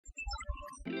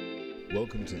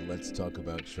Welcome to Let's Talk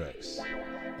About Treks,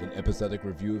 an episodic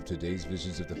review of today's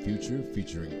Visions of the Future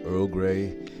featuring Earl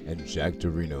Grey and Jack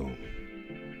Dorino.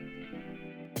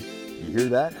 You hear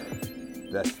that?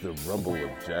 That's the rumble of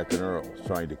Jack and Earl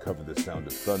trying to cover the sound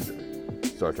of thunder.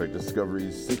 Star Trek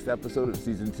Discovery's 6th episode of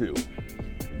Season 2.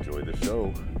 Enjoy the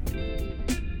show.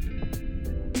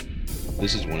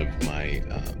 This is one of my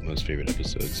most favorite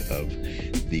episodes of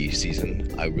the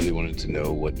season. I really wanted to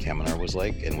know what Kaminar was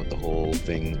like and what the whole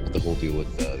deal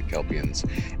with the Kelpians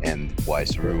and why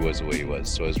Saru was the way he was.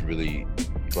 So I was really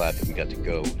glad that we got to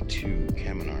go to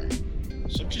Kaminar.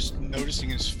 So just noticing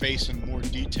his face in more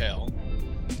detail.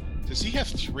 Does he have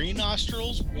 3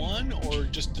 nostrils, 1, or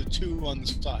just the 2 on the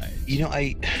side? You know,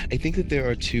 I think that there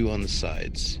are 2 on the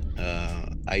sides.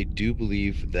 I do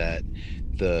believe that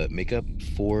the makeup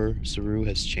for Saru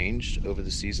has changed over the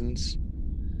seasons.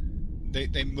 They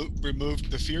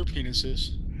removed the fear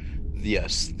penises.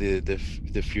 Yes, the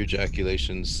fear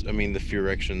ejaculations. I mean, the fear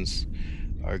erections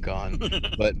are gone.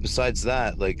 But besides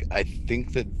that, like, I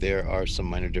think that there are some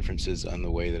minor differences on the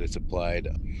way that it's applied.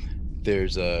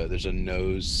 There's a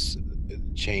nose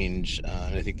change,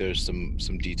 and I think there's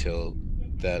some detail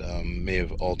that may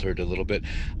have altered a little bit.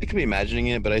 I could be imagining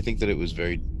it, but I think that it was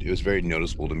very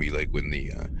noticeable to me, like when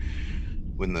the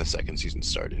second season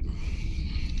started.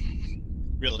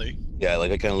 Really? Yeah,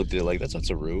 like I kind of looked at it like, that's not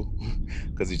Saru,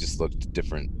 because he just looked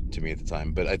different to me at the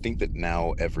time. But I think that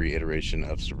now every iteration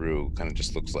of Saru kind of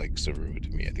just looks like Saru to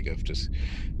me. I think I've just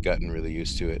gotten really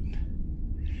used to it.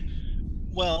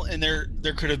 Well, and there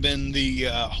could have been the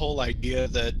whole idea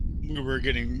that we were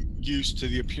getting used to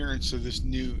the appearance of this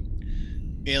new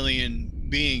alien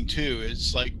being too.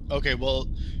 It's like, okay, well,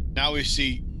 now we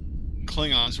see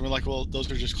Klingons and we're like, well,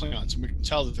 those are just Klingons, and we can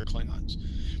tell that they're Klingons,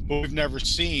 but we've never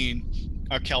seen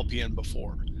a Kelpian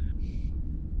before.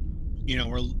 You know,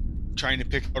 we're trying to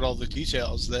pick out all the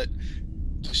details that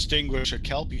distinguish a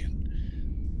Kelpian.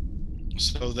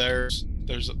 So there's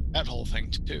that whole thing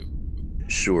too.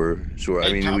 Sure. And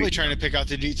I mean, probably trying to pick out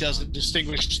the details that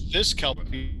distinguish this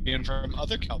Kelpian from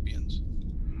other Kelpians.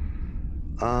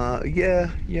 Yeah.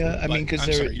 I mean, because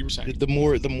you were saying the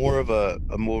more of a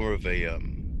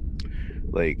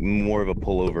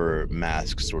pullover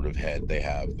mask sort of head they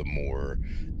have, the more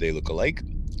they look alike,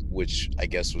 which I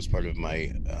guess was part of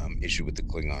my issue with the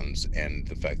Klingons and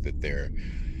the fact that their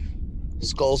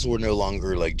skulls were no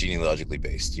longer like genealogically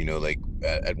based. You know, like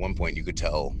at one point you could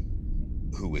tell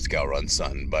who was Gowron's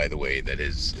son by the way that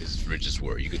his ridges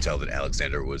were. You could tell that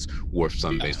Alexander was Worf's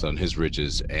son based on his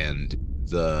ridges, and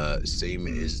the same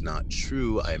is not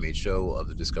true, IMHO, of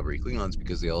the Discovery Klingons,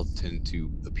 because they all tend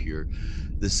to appear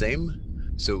the same.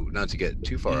 So not to get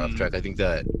too far off track, I think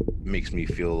that makes me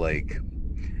feel like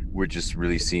we're just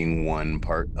really seeing one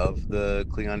part of the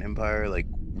Klingon Empire, like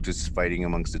just fighting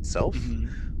amongst itself.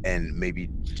 And maybe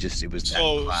just it was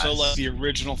so like the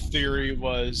original theory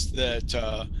was that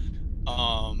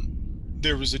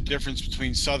there was a difference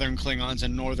between Southern Klingons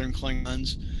and Northern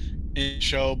Klingons in the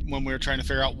show when we were trying to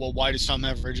figure out, well, why do some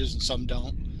have ridges and some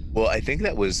don't? Well, I think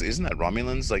isn't that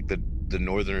Romulans? Like the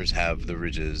Northerners have the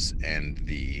ridges and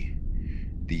the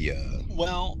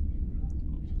well,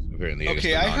 apparently.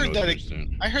 Okay, I heard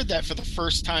that for the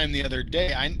first time the other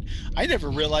day. I never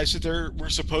realized that there were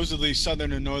supposedly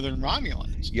Southern and Northern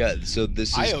Romulans. Yeah, so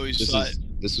this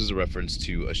was a reference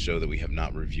to a show that we have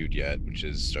not reviewed yet, which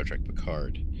is Star Trek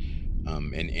Picard.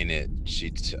 And in it,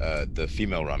 the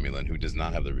female Romulan who does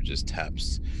not have the ridges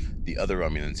taps the other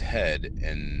Romulan's head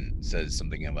and says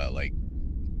something about like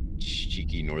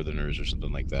cheeky Northerners or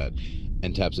something like that,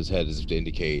 and taps his head as if to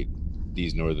indicate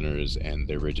these Northerners and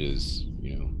their ridges.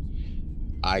 You know,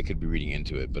 I could be reading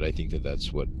into it, but I think that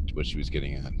that's what she was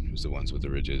getting at. Was the ones with the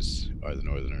ridges are the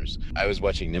Northerners. I was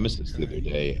watching Nemesis the other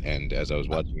day, and as I was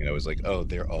watching it, I was like, oh,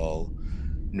 they're all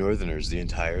Northerners. The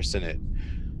entire Senate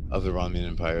of the Romulan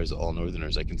Empire is all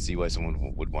Northerners. I can see why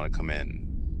someone would want to come in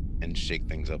and shake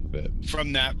things up a bit.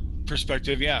 From that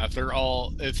perspective, yeah, if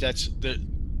that's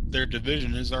their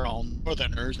division is they're all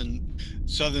Northerners and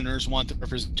Southerners want the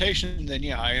representation, then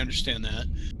yeah, I understand that.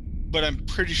 But I'm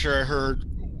pretty sure I heard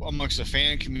amongst the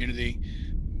fan community,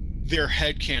 their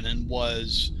headcanon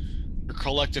was, their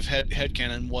collective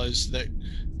headcanon was that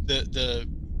the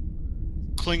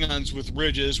Klingons with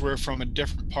ridges were from a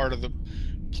different part of the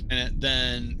planet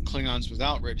than Klingons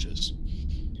without ridges.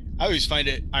 I always find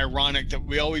it ironic that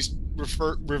we always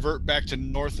revert back to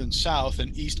North and South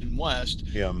and East and West,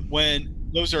 when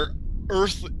those are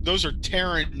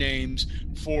Terran names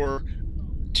for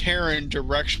Terran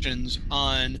directions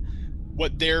on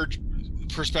what their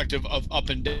perspective of up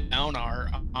and down are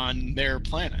on their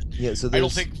planet. Yeah, so I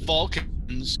don't think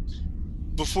Vulcans,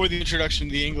 before the introduction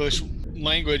of the English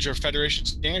language or Federation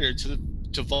standard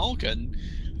to Vulcan.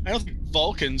 I don't think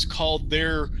Vulcans called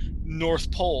their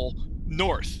North Pole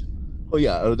North. Oh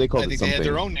yeah, they called I it think something. they had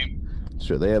their own name.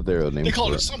 Sure, they have their own name. They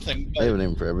called it something. But, they have a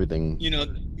name for everything. You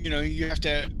know, you have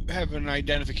to have an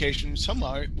identification some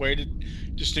way to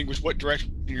distinguish what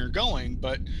direction you're going,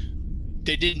 but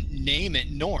they didn't name it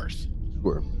North.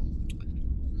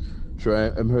 Sure,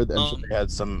 I'm sure they had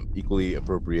some equally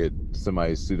appropriate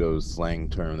semi-pseudo slang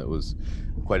term that was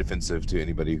quite offensive to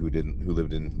anybody who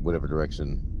lived in whatever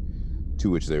direction to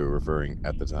which they were referring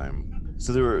at the time.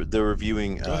 So they were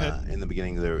viewing in the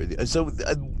beginning there. So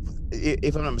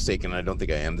if I'm not mistaken, I don't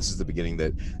think I am. This is the beginning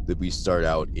that we start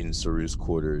out in Saru's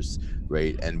quarters,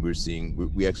 right? And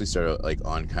we actually start out like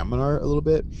on Kaminar a little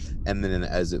bit, and then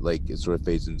as it sort of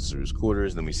fades into Saru's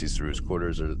quarters, and then we see Saru's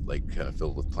quarters are like kind of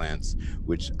filled with plants,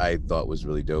 which I thought was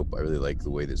really dope. I really like the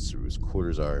way that Saru's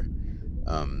quarters are.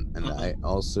 And I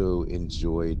also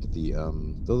enjoyed the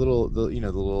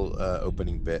little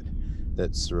opening bit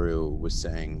that Saru was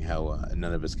saying, how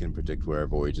none of us can predict where our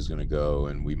voyage is going to go,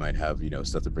 and we might have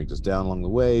stuff that brings us down along the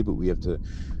way, but we have to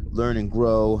learn and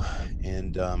grow,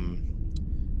 and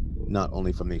not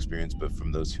only from the experience but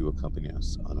from those who accompany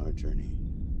us on our journey,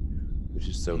 which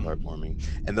is so heartwarming.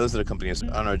 And those that accompany us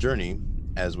on our journey,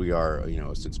 as we are,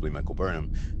 ostensibly Michael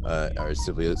Burnham, are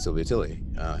Sylvia Tilly,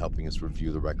 helping us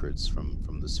review the records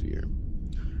from the sphere,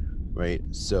 right?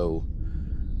 So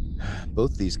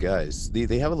both these guys,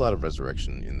 they have a lot of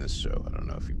resurrection in this show. I don't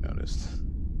know if you've noticed,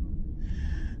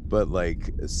 but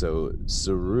so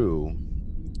Saru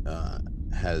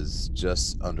has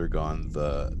just undergone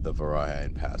the Vahari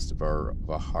and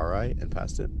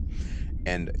passed it,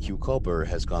 and Hugh Culber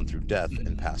has gone through death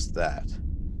and passed that.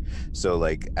 So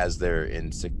as they're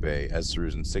in sickbay, as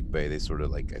Saru's in sickbay, they sort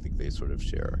of I think they sort of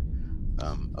share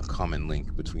a common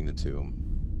link between the two.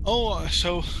 Oh,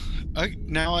 so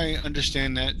now I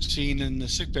understand that scene in the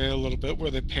sickbay a little bit,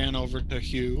 where they pan over to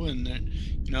Hugh, and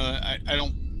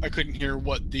I couldn't hear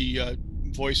what the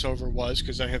voiceover was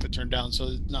because I have it turned down, so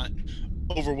it's not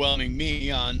overwhelming me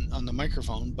on the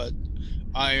microphone. But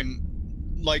I'm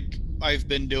I've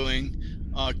been doing,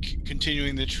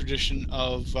 continuing the tradition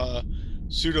of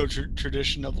pseudo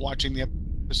tradition of watching the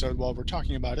episode while we're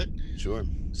talking about it. Sure.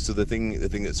 So the thing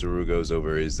that Saru goes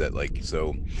over is that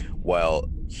so while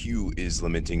Hugh is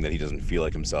lamenting that he doesn't feel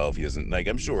like himself, he doesn't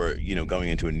I'm sure going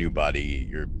into a new body,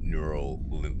 your neural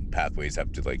pathways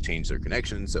have to change their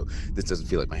connections. So this doesn't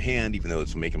feel like my hand, even though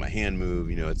it's making my hand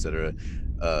move, etc.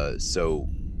 So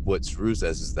what Saru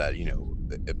says is that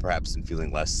perhaps in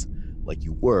feeling less like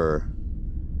you were,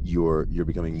 you're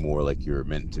becoming more like you're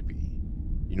meant to be.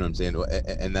 You know what I'm saying?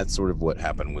 And that's sort of what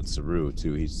happened with Saru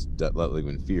too. He's living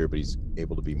in fear, but he's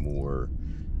able to be more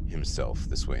himself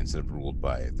this way instead of ruled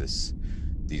by these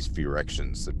fear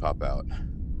erections that pop out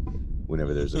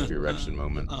whenever there's a fear erection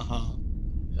moment.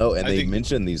 Oh, and they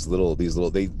mention these little.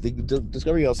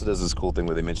 Discovery also does this cool thing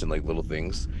where they mention little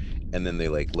things, and then they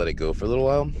let it go for a little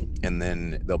while, and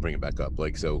then they'll bring it back up.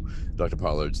 So Dr.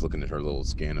 Pollard's looking at her little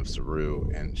scan of Saru,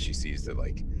 and she sees that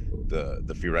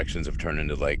the fear erections have turned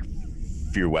into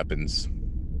fear weapons,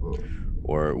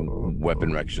 or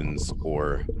weapon erections,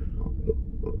 or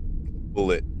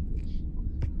bullet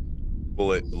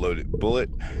loaded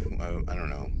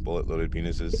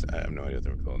penises. I have no idea what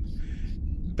they're called.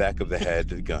 Back of the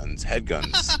head guns, head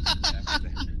guns.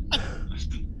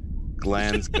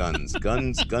 Glands, gun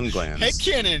glands. Head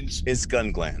cannons. It's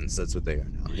gun glands. That's what they are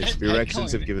now. His fear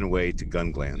erections have given way to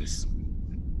gun glands.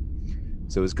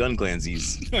 So his gun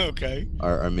glandsies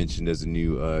are mentioned as a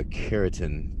new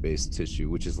keratin-based tissue,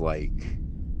 which is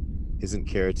isn't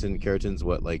keratin's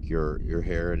what your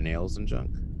hair and nails and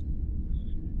junk?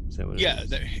 Is that what it is?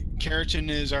 The keratin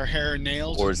is our hair and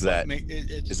nails. Or is that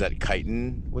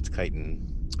chitin? What's chitin?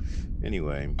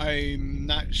 Anyway, I'm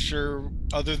not sure.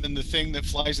 Other than the thing that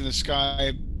flies in the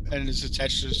sky and is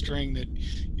attached to a string that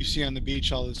you see on the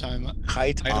beach all the time.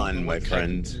 Kite on, my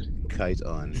friend. Kite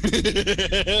on. So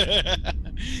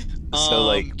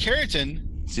keratin.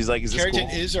 She's is this keratin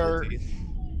cool? Is our.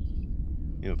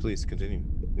 Please continue.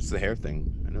 It's the hair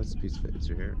thing. I know it's a piece of it. It's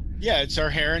your hair. Yeah, it's our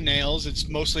hair and nails. It's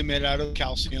mostly made out of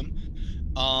calcium.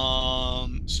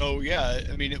 So yeah,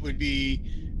 I mean,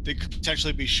 they could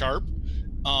potentially be sharp.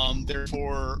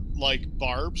 Therefore,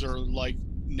 barbs or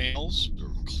nails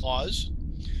or claws.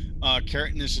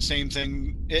 Keratin is the same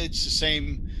thing. It's the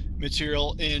same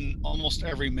material in almost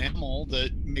every mammal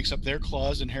that makes up their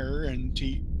claws and hair and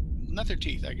teeth. Not their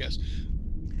teeth, I guess.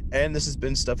 And this has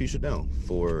been Stuff You Should Know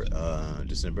for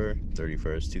December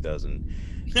 31st,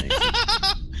 2019.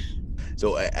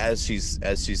 So as she's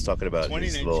talking about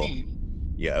his little,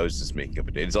 I was just making up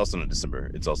a date. It's also not December.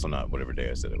 It's also not whatever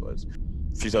day I said it was.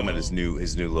 She's talking about his new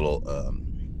little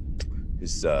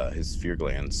his fear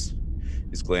glands,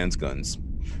 his glands guns.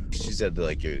 She said that,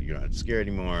 like, you're not scared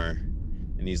anymore,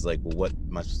 and he's like, well, what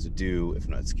am I supposed to do if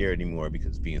I'm not scared anymore?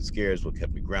 Because being scared is what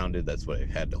kept me grounded. That's what I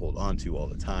had to hold on to all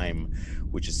the time,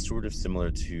 which is sort of similar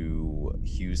to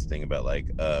Hugh's thing about, like,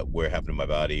 where happened in my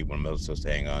body, what am I supposed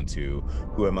to hang on to,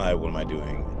 who am I, what am I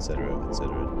doing, etc.,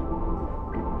 etc.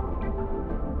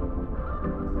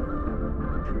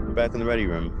 We're back in the ready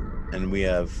room, and we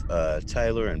have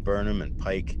Tyler and Burnham and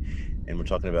Pike, and we're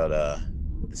talking about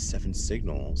the 7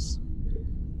 signals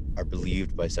are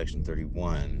believed by Section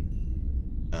 31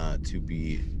 to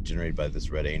be generated by this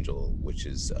Red Angel, which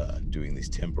is doing these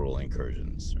temporal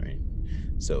incursions, right?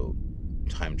 So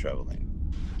time traveling.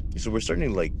 So we're starting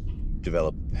to, like,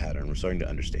 develop a pattern. We're starting to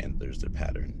understand there's a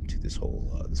pattern to this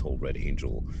whole Red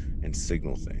Angel and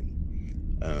signal thing.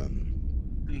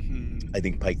 I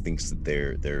think Pike thinks that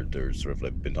they're sort of,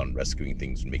 like, bent on rescuing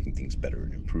things and making things better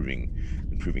and improving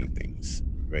things,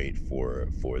 right, for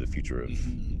the future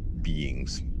of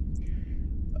beings.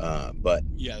 But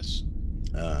yes,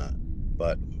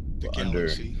 but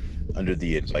under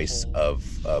the advice of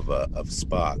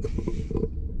Spock,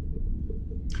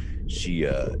 she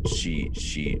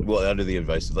well, under the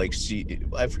advice of, like,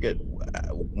 I forget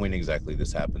when exactly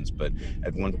this happens, but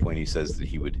at one point he says that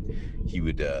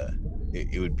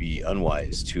it would be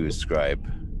unwise to ascribe.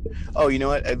 Oh, you know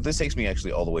what? This takes me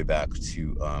actually all the way back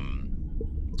to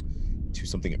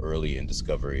something early in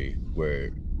Discovery, where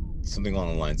something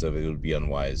along the lines of, it would be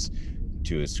unwise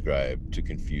to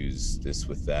confuse this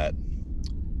with that.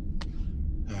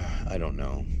 I don't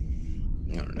know.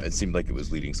 It seemed like it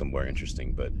was leading somewhere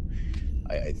interesting, but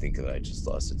I think that I just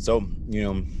lost it. So,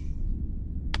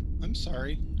 I'm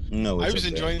sorry. No, I was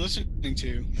enjoying listening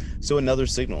to. So another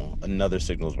signal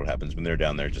is what happens when they're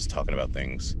down there just talking about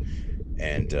things,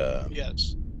 and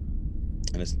yes,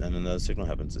 and another signal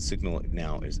happens. The signal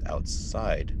now is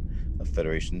outside of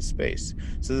Federation space.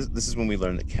 So this is when we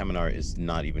learn that Kaminar is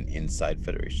not even inside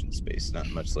Federation space, not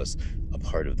much less a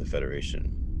part of the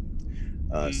Federation.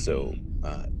 So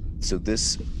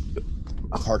this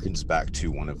harkens back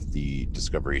to one of the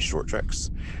Discovery short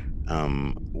treks,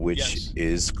 which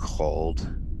is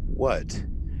called what?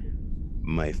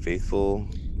 My faithful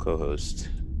co-host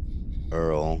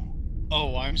Earl.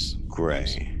 Oh, I'm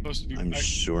Gray. I'm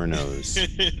sure knows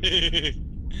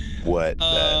what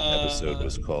that episode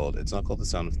was called. It's not called The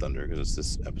Sound of Thunder because it's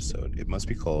this episode. It must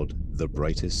be called The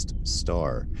Brightest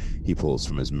Star. He pulls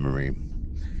from his memory.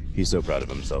 He's so proud of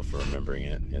himself for remembering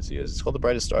it. Yes, he is. It's called The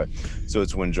Brightest Star. So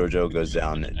it's when Georgiou goes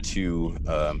down to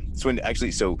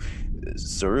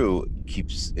Saru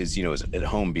is at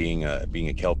home being a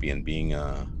Kelpian,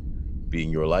 being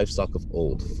your livestock of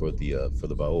old for the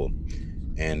Ba'ul,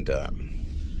 and the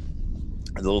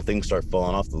little things start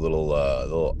falling off, the little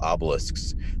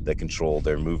obelisks that control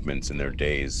their movements and their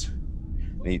days,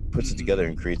 and he puts it together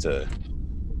and creates a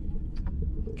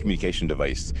communication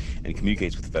device and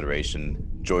communicates with the Federation.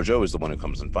 Georgiou is the one who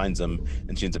comes and finds him,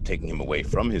 and she ends up taking him away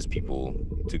from his people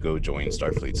to go join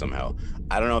Starfleet somehow.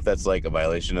 I don't know if that's like a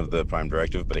violation of the Prime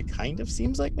Directive, but it kind of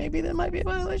seems like maybe that might be a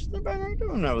violation of the Prime Directive.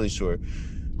 I'm not really sure.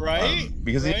 Right?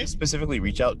 Because they specifically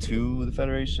reach out to the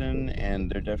Federation, and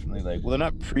they're definitely like, well, they're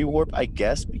not pre-warp, I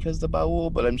guess, because the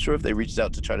Ba'ul, but I'm sure if they reached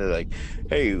out to try to, like,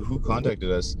 hey, who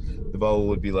contacted us, the Ba'ul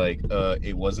would be like,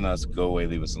 it wasn't us, go away,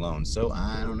 leave us alone. So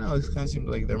I don't know, it kind of seems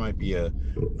like there might be a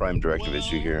Prime Directive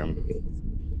issue here.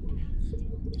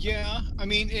 Yeah, I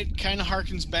mean, it kind of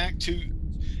harkens back to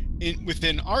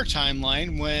within our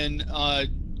timeline when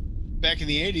back in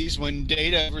the 80s when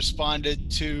Data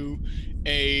responded to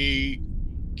a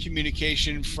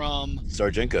communication from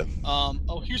Sarjenka.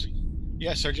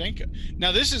 Sarjenka.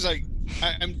 Now this is like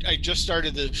I just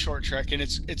started the short trek, and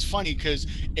it's funny because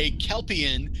a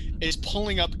Kelpian is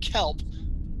pulling up kelp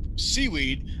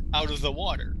seaweed out of the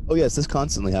water. Oh yes, this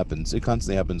constantly happens. It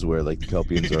constantly happens where, like, the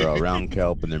Kelpians are around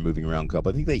kelp and they're moving around kelp.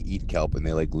 I think they eat kelp and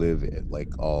they, like, live like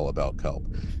all about kelp,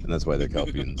 and that's why they're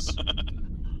Kelpians.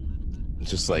 It's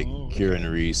just like Kira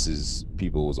Nerys'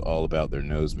 people was all about their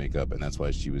nose makeup, and that's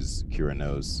why she was Kira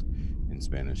Nose in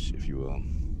Spanish, if you will.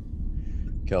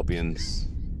 Kelpians,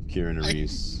 Kira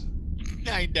Nerys.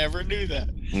 I never knew that.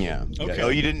 Yeah. Okay. Oh,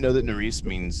 you didn't know that Nerys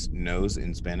means nose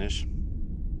in Spanish?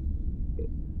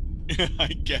 I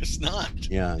guess not.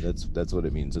 Yeah, that's what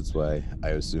it means. That's why I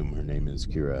assume her name is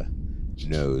Kira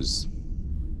Nose.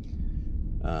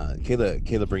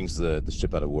 Kayla brings the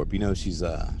ship out of warp. She's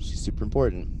super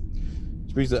important.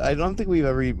 I don't think we've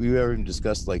ever even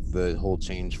discussed, like, the whole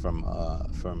change from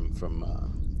Kayla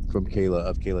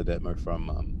Detmer from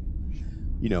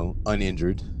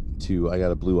uninjured to I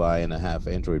got a blue eye and a half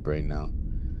android brain now.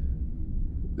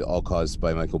 all caused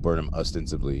by Michael Burnham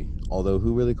ostensibly. Although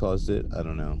who really caused it, I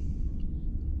don't know.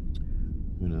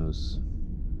 Who knows?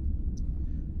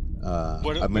 I'm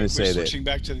going to say that. Switching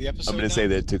back to the episode. I'm going to say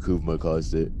that Takuma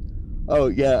caused it. Oh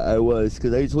yeah, I was,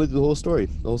 because I told you the whole story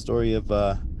of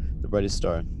the brightest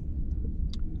star.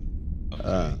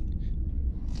 Okay.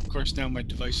 Of course, now my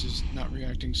device is not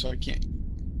reacting, so I can't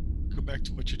go back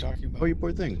to what you're talking about. Oh, you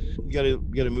poor thing. You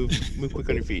gotta move quick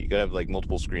on your feet. You gotta have like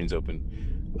multiple screens open.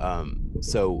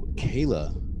 So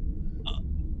Kayla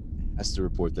has to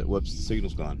report that whoops, the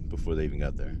signal's gone before they even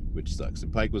got there, which sucks.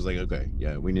 And Pike was like, okay,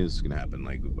 yeah, we knew this was gonna happen,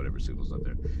 like whatever, signal's not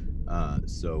there.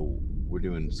 So we're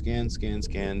doing scans,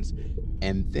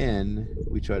 and then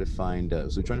we try to find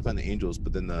we're trying to find the angels,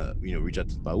 but then reach out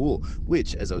to the Baul,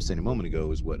 which, as I was saying a moment ago,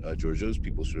 is what Georgiou's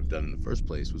people should have done in the first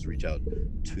place, was reach out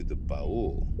to the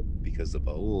Baul, because the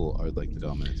Baul are like the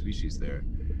dominant species there.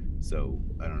 So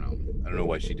I don't know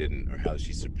why she didn't, or how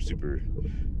she super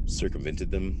circumvented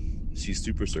them. She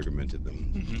super circumvented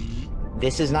them. Mm-hmm.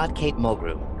 This is not Kate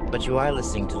Mulgrew, but you are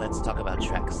listening to Let's Talk About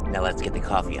Treks. Now let's get the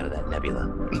coffee out of that nebula.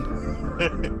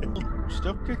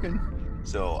 Still kicking.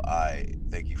 So I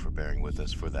thank you for bearing with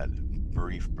us for that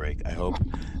brief break. I hope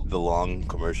the long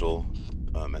commercial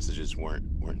messages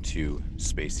weren't too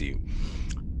spacey.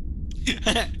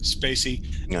 Spacey.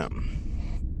 Yeah.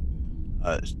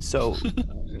 So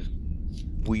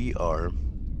we are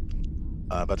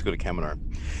about to go to Kaminar,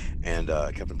 and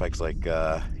Captain Pike's like,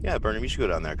 yeah, Burnham, you should go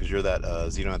down there because you're that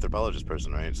xenoanthropologist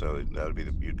person, right? So that would be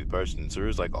you'd be the person. So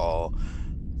Saru's like all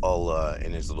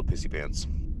in his little pissy pants,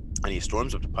 and he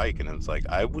storms up to Pike, and it's like,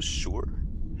 I was sure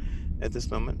at this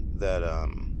moment that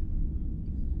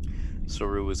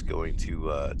Saru was going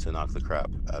to knock the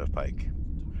crap out of Pike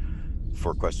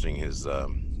for questioning his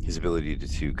ability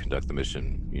to conduct the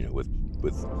mission,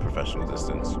 with professional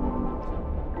distance.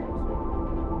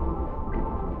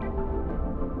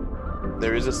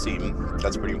 There is a scene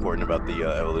that's pretty important about the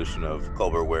evolution of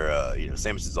Culber, where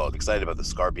Samus is all excited about the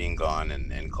scar being gone,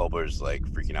 and Culber's like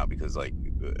freaking out because like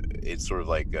it's sort of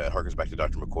like harkens back to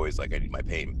Dr. McCoy's like, I need my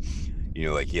pain.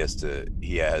 Like he has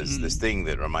this thing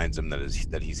that reminds him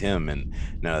that he's him, and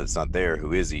now that it's not there,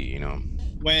 who is he?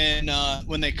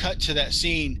 When they cut to that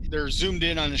scene, they're zoomed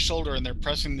in on his shoulder and they're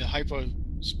pressing the hypo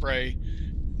spray.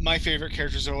 My favorite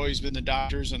characters have always been the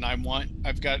doctors, and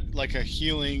I've got like a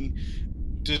healing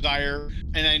desire,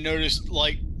 and I noticed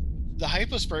like the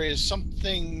hypo spray is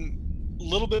something a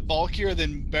little bit bulkier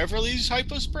than Beverly's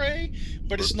hypo spray,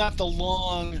 but it's not the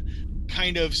long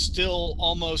kind of still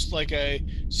almost like a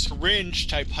syringe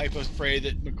type hypo spray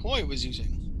that McCoy was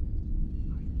using.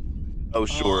 Oh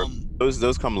sure.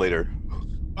 Those come later.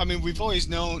 I mean, we've always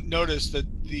noticed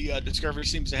that the Discovery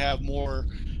seems to have more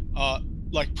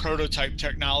like prototype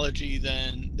technology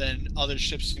than other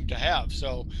ships seem to have.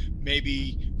 So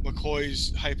maybe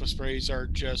McCoy's hyposprays are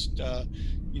just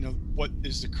what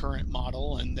is the current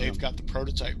model, and they've got the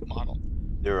prototype model.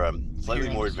 They're slightly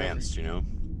more advanced,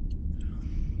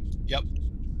 Yep.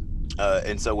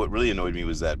 And so what really annoyed me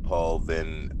was that Paul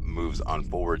then moves on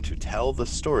forward to tell the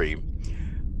story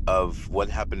of what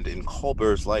happened in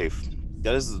Culber's life.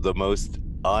 That is the most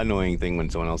annoying thing when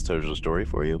someone else tells a story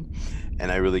for you.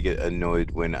 And I really get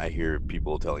annoyed when I hear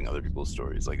people telling other people's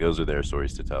stories. Like, those are their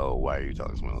stories to tell. Why are you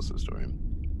telling someone else's story?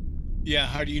 Yeah,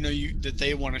 how do you know that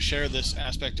they want to share this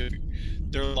aspect of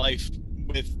their life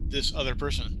with this other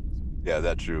person? Yeah,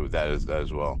 that's true. That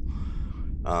as well.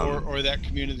 Or that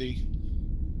community.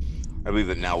 I believe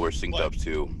that now we're synced up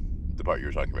to the part you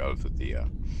were talking about with the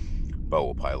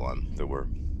Baul pylon that we're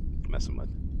messing with.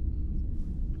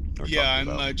 Yeah,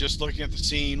 I'm just looking at the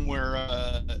scene where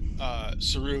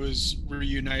Saru is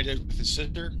reunited with his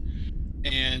sister,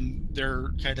 and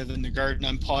they're kind of in the garden.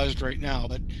 I'm paused right now,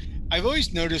 but I've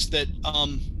always noticed that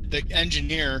the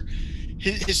engineer,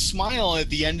 his smile at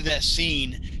the end of that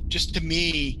scene, just to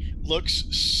me looks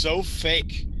so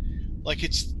fake. Like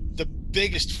it's the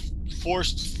biggest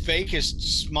forced, fakest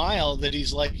smile that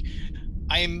he's like,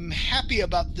 I'm happy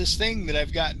about this thing that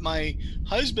I've got my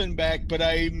husband back, but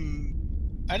I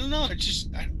don't know. It just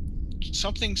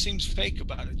something seems fake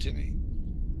about it to me.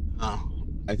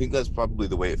 I think that's probably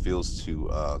the way it feels to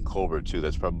Culber too.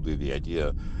 That's probably the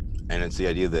idea, and it's the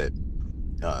idea that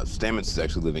Stamets is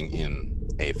actually living in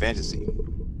a fantasy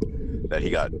that he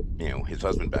got, his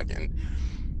husband back in.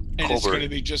 And Culber, it's going to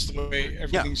be just the way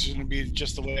everything's going to be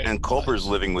just the way. And Culber's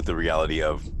living with the reality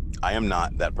of, I am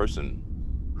not that person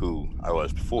who I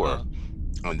was before.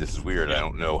 And this is weird. Yeah. I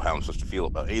don't know how I'm supposed to feel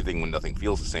about anything when nothing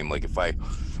feels the same. Like if I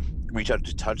reach out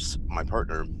to touch my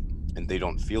partner and they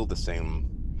don't feel the same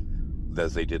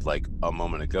as they did like a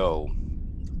moment ago,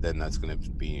 then that's going to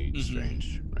be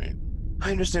strange, right?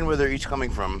 I understand where they're each coming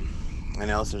from. And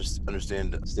I also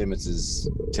understand Stamets's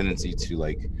tendency to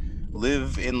like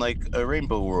live in like a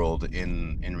rainbow world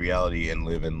in reality and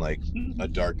live in like a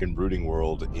dark and brooding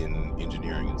world in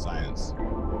engineering and science.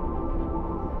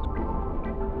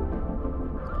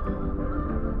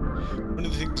 One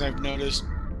of the things I've noticed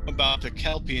about the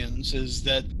Kelpians is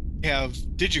that they have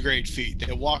digigrade feet.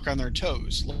 They walk on their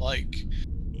toes like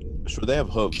Sure, they have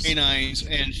hooves. canines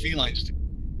and felines do.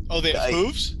 Oh, they have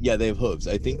hooves? Yeah, they have hooves.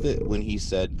 I think that when he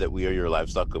said that we are your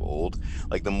livestock of old,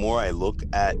 like the more I look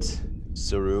at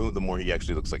Saru, the more he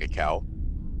actually looks like a cow.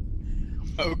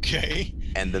 Okay.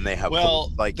 And then they have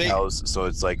hooves like cows, so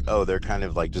it's like, oh, they're kind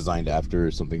of like designed after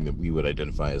something that we would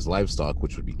identify as livestock,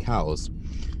 which would be cows,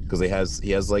 because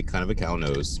he has like kind of a cow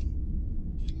nose,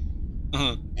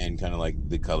 and kind of like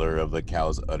the color of the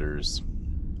cow's udders,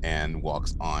 and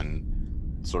walks on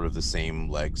sort of the same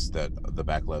legs that the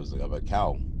back legs of a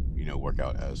cow, work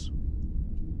out as.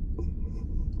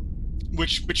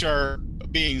 Which are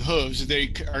being hooves,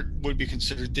 would be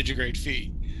considered digigrade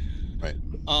feet. Right.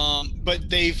 But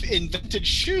they've invented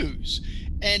shoes,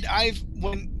 and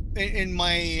in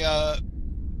my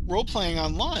role playing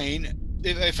online,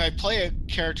 if I play a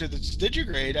character that's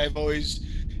digigrade, I've always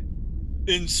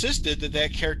insisted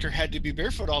that character had to be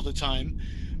barefoot all the time,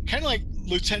 kind of like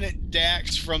Lieutenant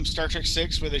Dax from Star Trek VI,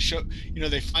 where they show,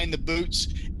 they find the boots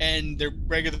and they're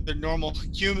they're normal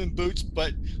human boots,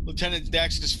 but Lieutenant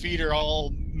Dax's feet are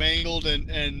all mangled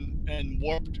and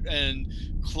warped and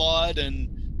clawed, and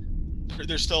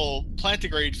they're still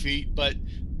plantigrade feet, but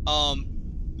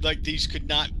like these could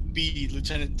not be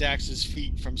Lieutenant Dax's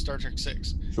feet from Star Trek VI.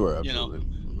 Sure, absolutely.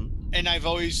 Mm-hmm. And I've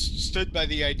always stood by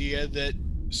the idea that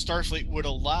Starfleet would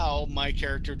allow my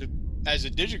character to, as a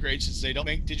digigrade, since they don't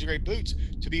make digigrade boots,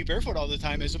 to be barefoot all the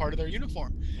time as a part of their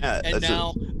uniform. Yeah, and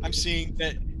now I'm seeing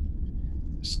that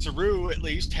Saru at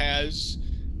least has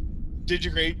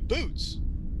digigrade boots.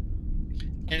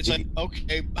 And it's like,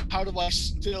 okay, how do I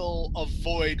still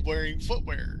avoid wearing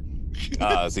footwear?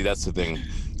 See, that's the thing.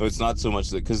 So it's not so much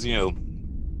that, because,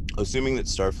 assuming that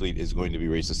Starfleet is going to be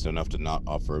racist enough to not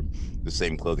offer the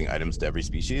same clothing items to every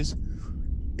species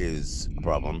is a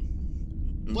problem.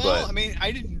 Well, I mean,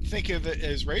 I didn't think of it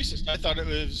as racist. I thought it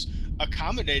was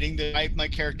accommodating that my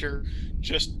character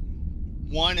just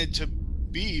wanted to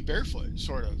be barefoot,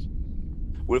 sort of.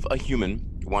 What if a human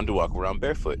wanted to walk around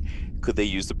barefoot? Could they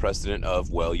use the precedent of,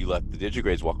 well, you let the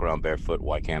digigrades walk around barefoot,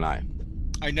 why can't I?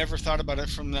 I never thought about it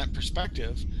from that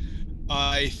perspective.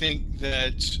 I think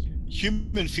that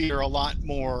human feet are a lot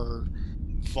more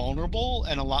vulnerable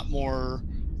and a lot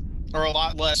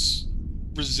less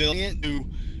resilient to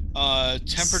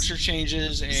temperature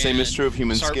changes. And same is true of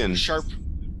human skin. So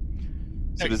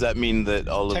does that mean that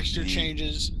all of texture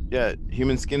changes? Yeah,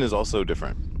 human skin is also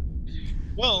different.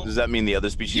 Well, does that mean the other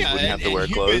species wouldn't have to wear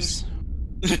clothes?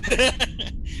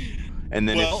 And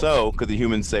then if so, could the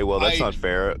humans say, well, that's not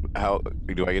fair. How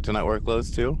do I get to not wear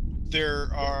clothes too? There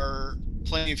are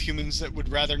plenty of humans that would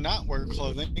rather not wear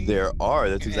clothing. There are.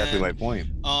 That's exactly my point.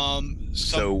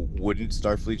 So wouldn't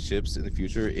Starfleet ships in the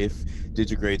future, if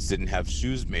digigrades didn't have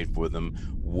shoes made for them,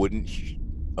 wouldn't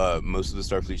most of the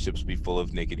Starfleet ships be full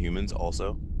of naked humans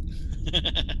also?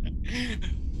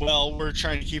 Well, we're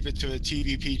trying to keep it to a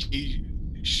TVPG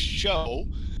show,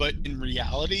 but in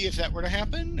reality, if that were to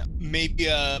happen, maybe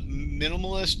a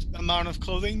minimalist amount of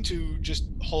clothing to just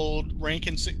hold rank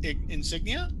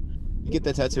insignia. You get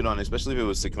that tattooed on, especially if it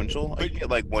was sequential. You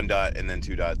get like 1 dot and then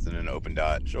 2 dots and an open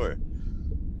dot. Sure,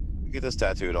 you get this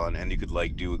tattooed on, and you could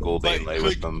like do a gold inlay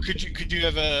with them. Could you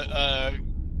have a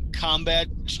combat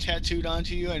tattooed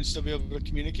onto you and still be able to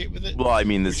communicate with it? Well, I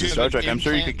mean, this is Star Trek. I'm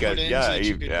sure you could get.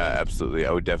 Yeah, absolutely.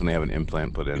 I would definitely have an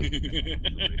implant put in.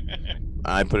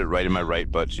 I put it right in my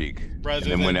right butt cheek, and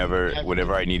then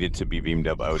whenever I needed to be beamed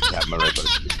up, I would tap my right butt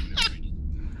cheek.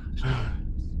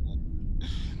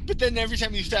 But then every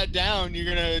time you sat down, you're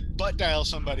gonna butt dial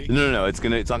somebody. No. It's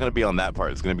not gonna be on that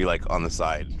part. It's gonna be like on the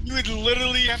side. You would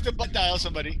literally have to butt dial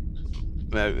somebody.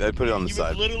 I put it on the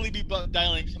side. You would literally be butt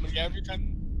dialing somebody every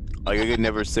time. Like I could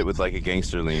never sit with like a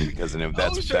gangster lean, because then if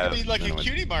that's it'd be like a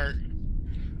cutie mark.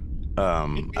 I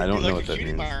don't know what that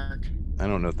means. I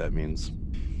don't know what that means.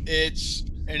 It's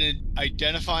an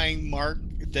identifying mark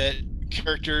that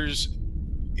characters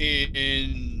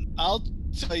in. I'll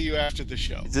tell you after the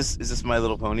show. Is this My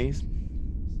Little Ponies?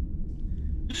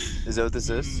 Is that what this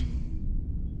is?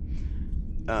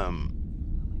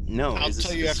 No. I'll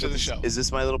tell you after the show. Is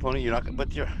this My Little Pony? You're not.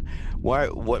 But you're. Why?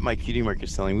 What my cutie mark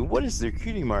is telling me? What is their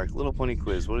cutie mark? Little Pony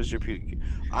quiz. What is your cutie?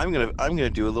 I'm gonna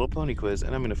do a Little Pony quiz,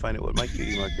 and I'm gonna find out what my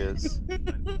cutie mark is. Find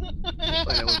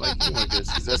out what my cutie mark is,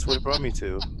 because that's what it brought me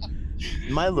to.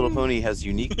 My Little Pony has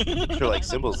unique picture-like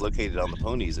symbols located on the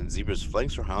ponies and zebras'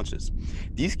 flanks or haunches.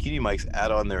 These cutie marks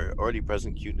add on their already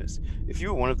present cuteness. If you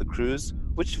were one of the crews,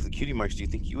 which of the cutie marks do you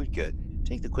think you would get?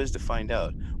 Take the quiz to find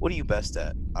out. What are you best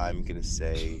at? I'm gonna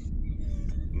say.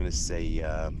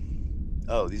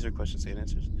 Oh, these are questions and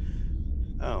answers.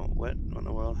 Oh, what in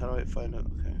the world? How do I find out?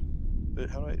 Okay, but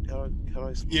how do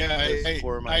I? Yeah,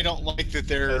 score my? I don't like that How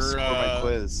do I they're score my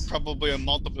quiz? probably a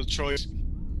multiple choice.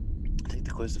 Take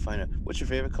the quiz to find out. What's your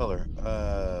favorite color?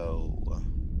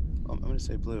 I'm gonna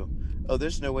say blue. Oh,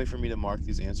 there's no way for me to mark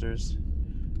these answers.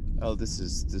 Oh, this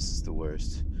is the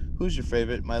worst. Who's your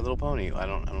favorite My Little Pony? I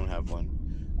don't have one.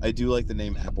 I do like the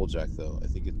name Applejack though. I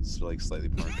think it's like slightly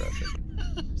pornographic.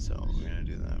 So we're gonna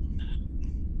do that.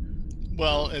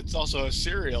 Well, it's also a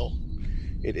cereal.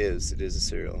 It is a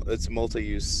cereal. It's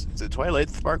multi-use. It's a Twilight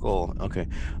Sparkle. Okay.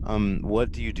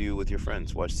 What do you do with your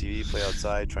friends? Watch TV, play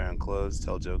outside, try on clothes,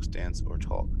 tell jokes, dance, or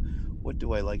talk. What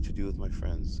do I like to do with my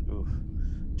friends? Oof.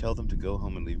 Tell them to go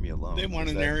home and leave me alone. They want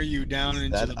to narrow you down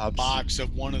into the box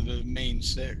of one of the main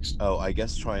 6. Oh, I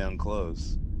guess try on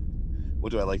clothes.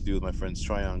 What do I like to do with my friends?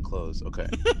 Try on clothes. Okay.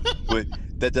 But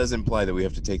that does imply that we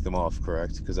have to take them off,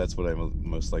 correct? Because that's what I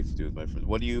most like to do with my friends.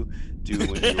 What do you do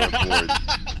when you are bored?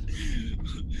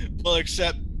 Well,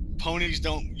 except ponies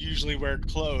don't usually wear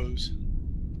clothes.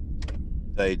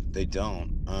 They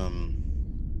don't.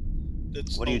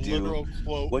 That's what do you do?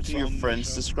 What do your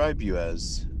friends describe you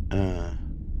as? I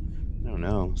don't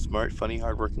know. Smart, funny,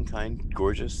 hardworking, kind,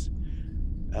 gorgeous.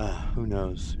 Who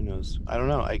knows? I don't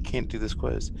know. I can't do this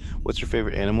quiz. What's your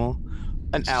favorite animal?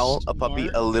 An owl, a puppy,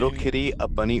 a little kitty, a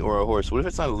bunny, or a horse. What if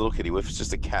it's not a little kitty? What if it's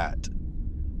just a cat?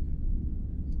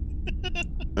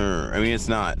 I mean, it's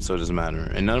not, so it doesn't matter.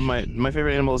 And none of my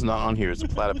favorite animal is not on here. It's a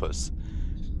platypus.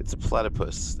 It's a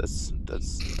platypus. That's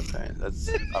okay. That's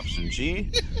option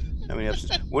G. How many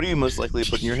options? What are you most likely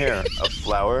to put in your hair? A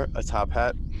flower, a top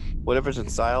hat, whatever's in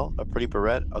style, a pretty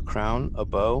barrette, a crown, a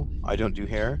bow. I don't do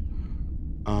hair.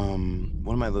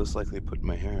 What am I most likely to put in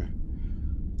my hair?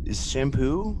 Is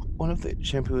shampoo one of the?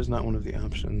 Shampoo is not one of the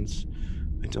options.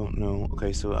 I don't know.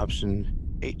 Okay, so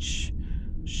option H,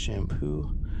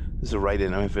 shampoo. This is a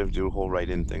write-in. I have to do a whole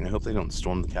write-in thing. I hope they don't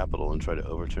storm the Capitol and try to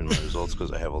overturn my results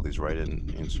because I have all these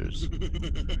write-in answers.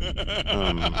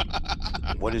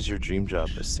 What is your dream job?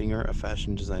 A singer, a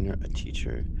fashion designer, a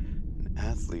teacher, an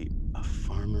athlete, a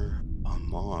farmer, a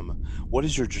mom. What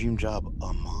is your dream job?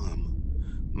 A mom.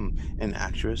 An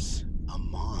actress, a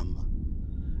mom.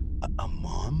 A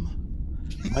mom?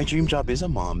 My dream job is a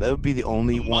mom. That would be the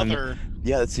only one. Mother.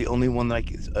 Yeah, that's the only one that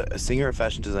a singer, a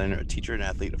fashion designer, a teacher, an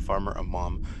athlete, a farmer, a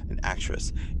mom, an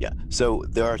actress. Yeah. So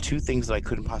there are 2 things that I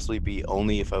couldn't possibly be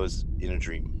only if I was in a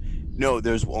dream. No,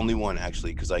 there's only one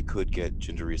actually, because I could get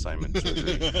gender reassignment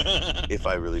surgery if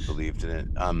I really believed in it.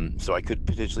 So I could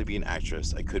potentially be an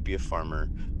actress. I could be a farmer.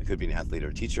 I could be an athlete or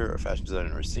a teacher or a fashion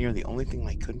designer or a singer. The only thing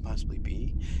I couldn't possibly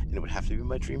be, and it would have to be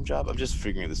my dream job, I'm just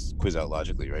figuring this quiz out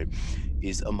logically, right,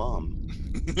 is a mom.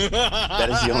 That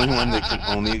is the only one that can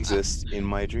only exist in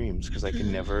my dreams, because I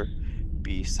can never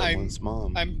be someone's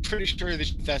mom. I'm pretty sure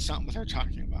that's not what they're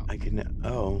talking about.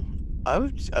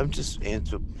 I'm just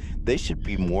answer. They should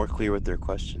be more clear with their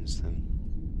questions then.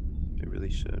 They really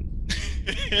should.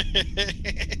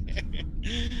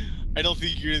 I don't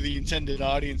think you're the intended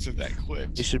audience of that quiz.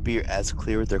 They should be as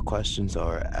clear with their questions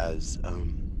are as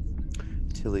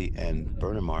Tilly and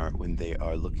Burnham are when they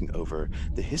are looking over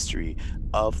the history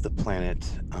of the planet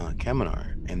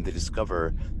Kaminar, and they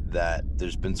discover that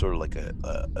there's been sort of like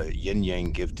a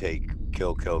yin-yang, give-take,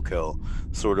 kill,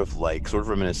 sort of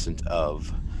reminiscent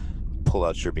of pull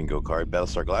out your bingo card,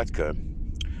 Battlestar Galactica,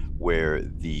 where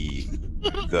the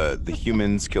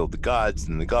humans killed the gods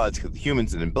and the gods killed the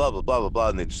humans, and then blah blah blah blah blah,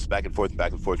 and they just back and forth,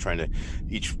 trying to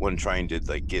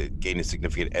like gain a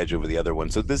significant edge over the other one.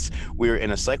 So we're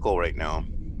in a cycle right now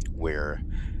where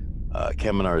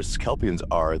Kaminar's Kelpians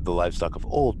are the livestock of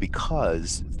old,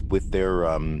 because with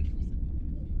their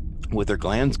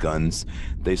Glands guns,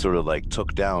 they sort of like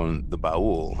took down the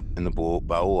Ba'ul, and the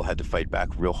Ba'ul had to fight back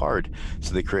real hard.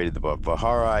 So they created the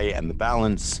Vahari and the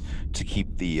balance to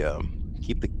keep the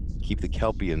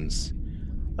Kelpians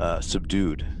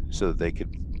subdued, so that they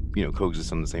could,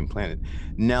 coexist on the same planet.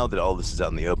 Now that all this is out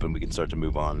in the open, we can start to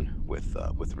move on with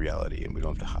reality, and we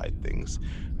don't have to hide things.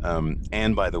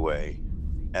 And by the way,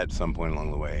 at some point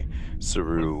along the way,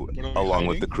 Saru, along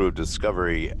with the crew of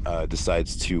Discovery,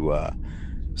 decides to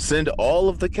send all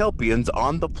of the Kelpians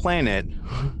on the planet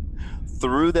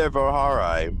through their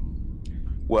Vahari.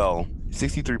 Well,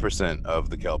 63% of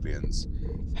the Kelpians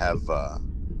have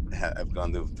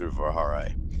gone through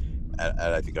Vahari at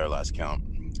I think our last count,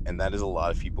 and that is a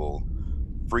lot of people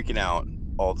freaking out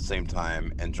all at the same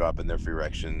time and dropping their free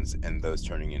erections, and those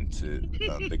turning into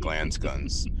the glans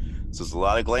guns. So there's a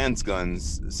lot of glans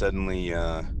guns suddenly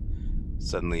up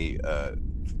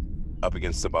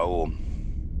against the Baul.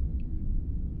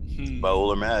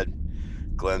 Baul are mad.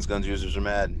 Glans guns users are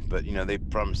mad, but they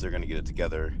promise they're going to get it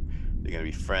together. They're going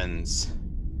to be friends.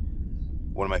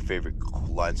 One of my favorite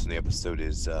lines from the episode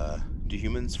is, do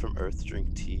humans from Earth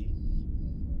drink tea?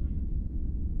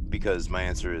 Because my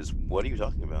answer is, what are you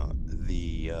talking about?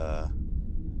 The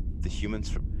humans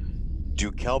from...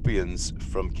 Do Kelpians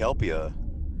from Kelpia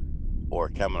or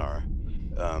Kaminar,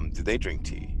 do they drink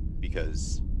tea?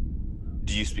 Because,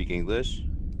 do you speak English?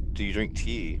 Do you drink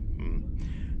tea?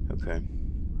 Okay.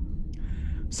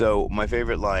 So my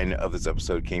favorite line of this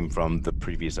episode came from the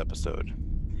previous episode.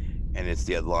 And it's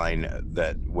the line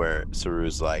where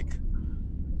Saru's like,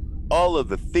 all of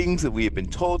the things that we have been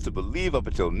told to believe up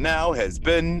until now has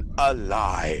been a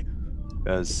lie.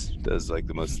 That's like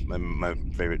the most my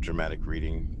favorite dramatic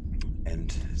reading. And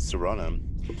Serana,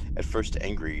 at first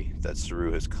angry that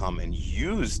Saru has come and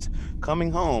used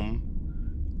coming home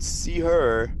to see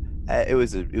her. It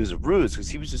was a ruse, because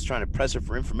he was just trying to press her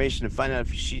for information and find out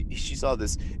if he saw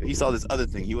this other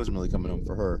thing. He wasn't really coming home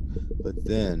for her. But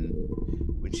then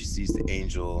when she sees the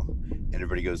angel and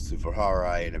everybody goes to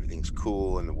Vaharai and everything's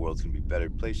cool and the world's gonna be a better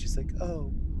place, she's like,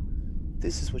 oh,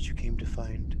 this is what you came to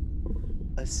find,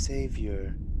 a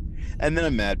savior. And then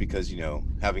I'm mad because,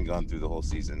 having gone through the whole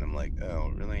season, I'm like,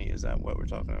 oh, really? Is that what we're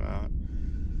talking about?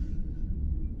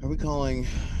 Are we calling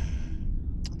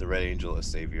the Red Angel a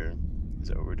savior? Is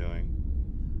that what we're doing?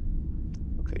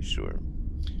 Okay, sure.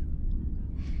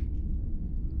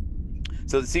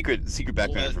 So the secret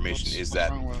background information is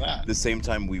that the same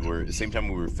time we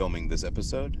were filming this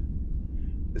episode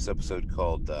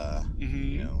called The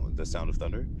Sound of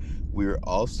Thunder, we were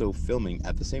also filming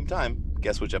at the same time.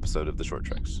 Guess which episode of the Short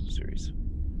Treks series?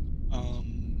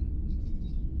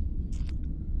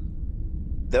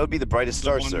 That would be The Brightest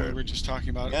Star, sir. We were just talking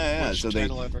about. Yeah. So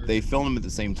they filmed them at the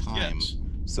same time,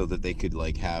 so that they could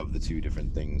have the two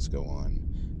different things go on,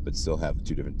 but still have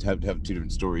two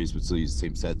different stories, but still use the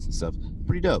same sets and stuff.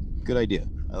 Pretty dope. Good idea.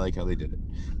 I like how they did it.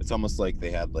 It's almost like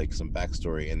they had some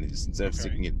backstory, and they just, instead of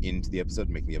sticking it into the episode,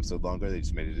 making the episode longer, they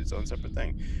just made it its own separate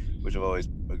thing, which I've always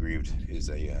agreed is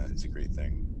a great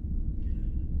thing.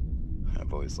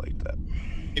 I've always liked that.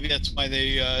 Maybe that's why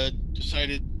they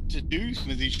decided to do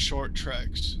some of these short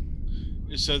treks,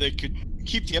 is so they could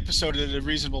keep the episode at a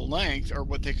reasonable length, or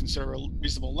what they consider a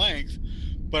reasonable length,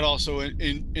 but also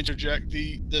interject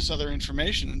this other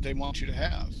information that they want you to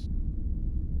have.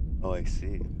 Oh, I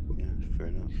see. Yeah, fair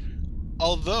enough.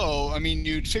 Although,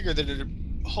 you'd figure that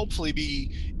it'd hopefully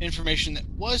be information that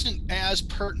wasn't as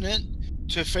pertinent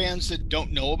to fans that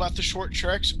don't know about the short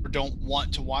treks, or don't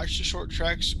want to watch the short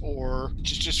treks, or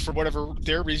just for whatever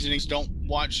their reasonings don't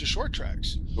watch the short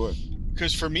treks. Sure.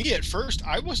 Because for me at first,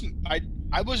 I wasn't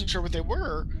sure what they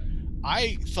were.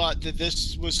 I thought that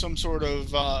this was some sort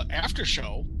of after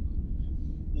show,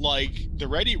 like the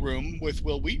Ready Room with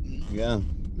Will Wheaton. Yeah,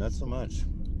 not so much.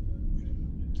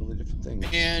 Totally different thing.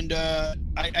 And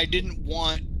I didn't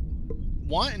want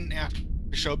an after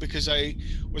show because I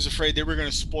was afraid they were going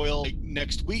to spoil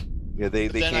next week. Yeah, they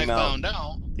then came I out. found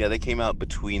out. Yeah, they came out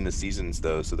between the seasons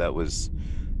though, so that was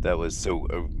so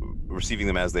receiving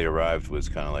them as they arrived was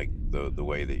kind of like the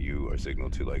way that you are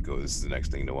signaled to oh, this is the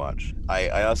next thing to watch.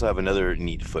 I also have another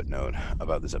neat footnote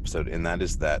about this episode, and that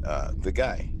is that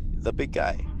the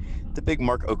big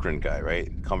Mark Okran guy,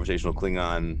 right? Conversational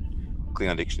Klingon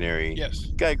dictionary. Yes.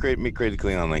 Guy created the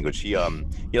Klingon language. He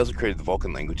also created the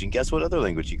Vulcan language, and guess what other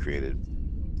language he created?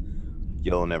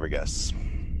 You'll never guess.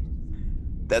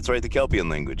 That's right, the Kelpian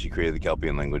language. He created the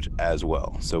Kelpian language as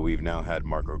well. So we've now had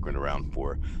Mark Okran around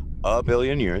for a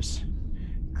billion years,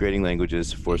 creating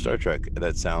languages for Star Trek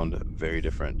that sound very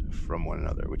different from one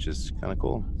another, which is kind of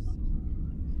cool.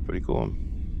 Pretty cool.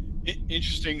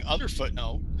 Interesting other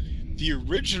footnote. The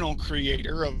original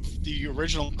creator of the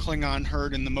original Klingon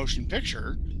heard in the motion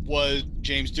picture was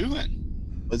James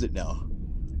Doohan. Was it now?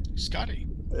 Scotty.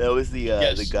 That was the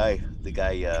Yes. the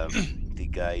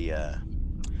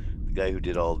guy who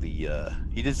did all the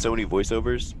he did so many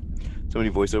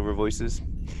voiceover voices.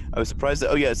 I was surprised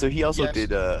that so he also Yes.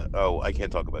 did I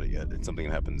can't talk about it yet. It's something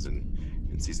that happens in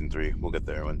season 3. We'll get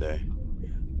there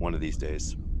one of these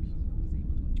days.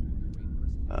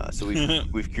 So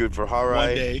we've cured for Harai.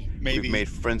 One day, maybe. We've made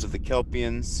friends with the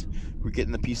Kelpians. We're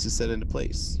getting the pieces set into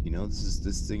place.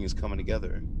 This thing is coming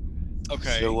together.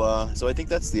 Okay. So I think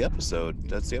that's the episode.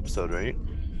 That's the episode, right?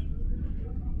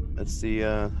 That's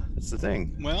the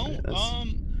thing. Well,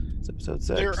 Right? It's episode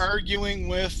 6. They're arguing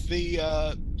with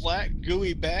the black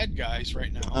gooey bad guys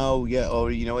right now. Oh yeah. Oh,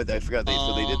 you know what? I forgot.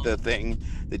 So they did the thing.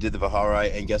 They did the Vihari,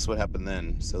 and guess what happened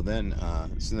then? So then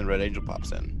the Red Angel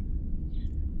pops in.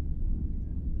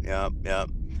 Yeah.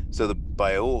 So the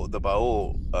Baul,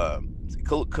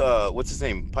 what's his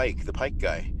name? Pike, the Pike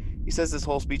guy. He says this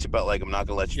whole speech about like, I'm not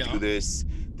gonna let you do this.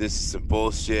 This is some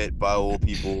bullshit, Baul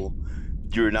people.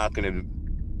 You're not gonna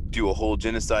do a whole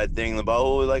genocide thing. The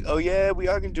Baul are like, oh yeah, we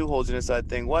are gonna do a whole genocide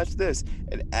thing. Watch this.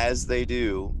 And as they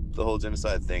do the whole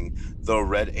genocide thing, the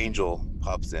Red Angel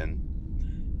pops in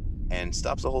and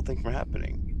stops the whole thing from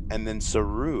happening. And then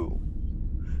Saru,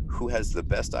 who has the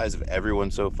best eyes of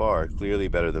everyone so far, clearly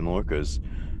better than Lorca's,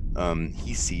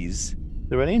 he sees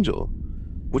the Red Angel,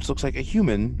 which looks like a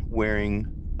human wearing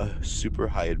a super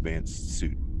high advanced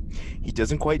suit. He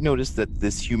doesn't quite notice that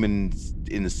this human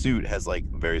in the suit has like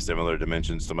very similar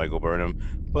dimensions to Michael Burnham,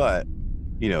 but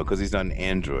you know, because he's not an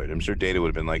android. I'm sure Data would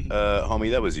have been like,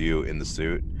 homie, that was you in the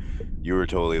suit. You were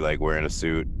totally like wearing a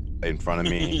suit in front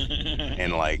of me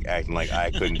and like acting like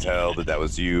I couldn't tell that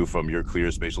was you from your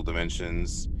clear spatial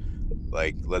dimensions.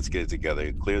 Like, let's get it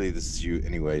together. Clearly this is you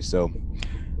anyway. So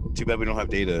too bad we don't have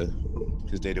Data,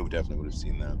 because Data definitely would have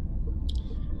seen that.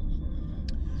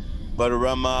 But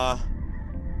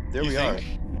there we are.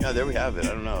 Yeah, there we have it. I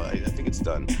don't know. I think it's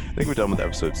done. I think we're done with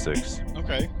episode 6.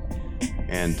 Okay.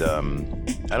 And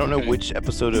I don't know which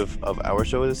episode of our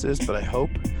show this is, but I hope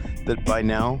that by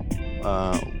now,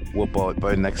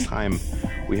 by next time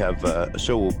we have a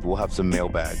show, we'll have some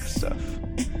mailbag stuff.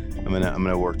 I'm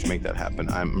gonna work to make that happen.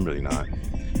 I'm really not.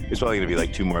 It's probably gonna be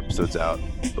like 2 more episodes out,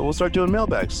 but we'll start doing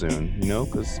mailbag soon. You know,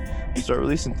 because we'll start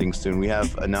releasing things soon. We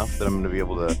have enough that I'm gonna be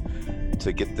able to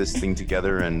get this thing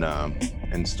together and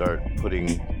start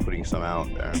putting some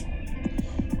out there.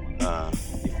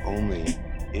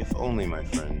 If only, my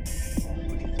friend,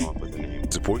 we could come up with a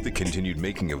name. Support the continued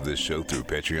making of this show through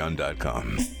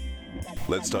patreon.com.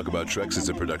 Let's Talk About Treks is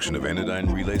a production of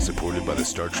Anodyne Relay, supported by the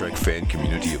Star Trek fan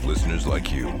community of listeners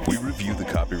like you. We review the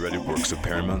copyrighted works of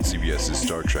Paramount CBS's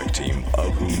Star Trek team,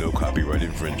 of whom no copyright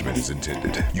infringement is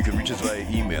intended. You can reach us via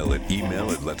email at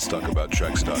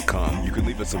letstalkabouttreks.com. You can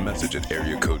leave us a message at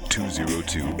area code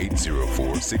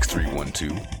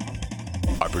 202-804-6312.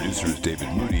 Our producer is David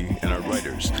Moody, and our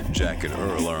writers, Jack and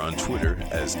Earl, are on Twitter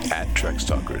as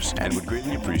 @TreksTalkers, and would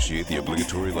greatly appreciate the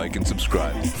obligatory like and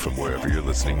subscribe from wherever you're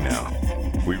listening now.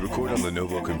 We record on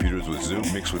Lenovo computers with Zoom,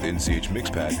 mix with NCH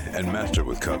Mixpad, and master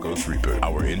with Kakos Reaper.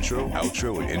 Our intro,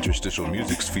 outro, and interstitial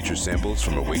musics feature samples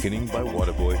from Awakening by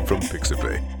Waterboy from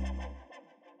Pixabay.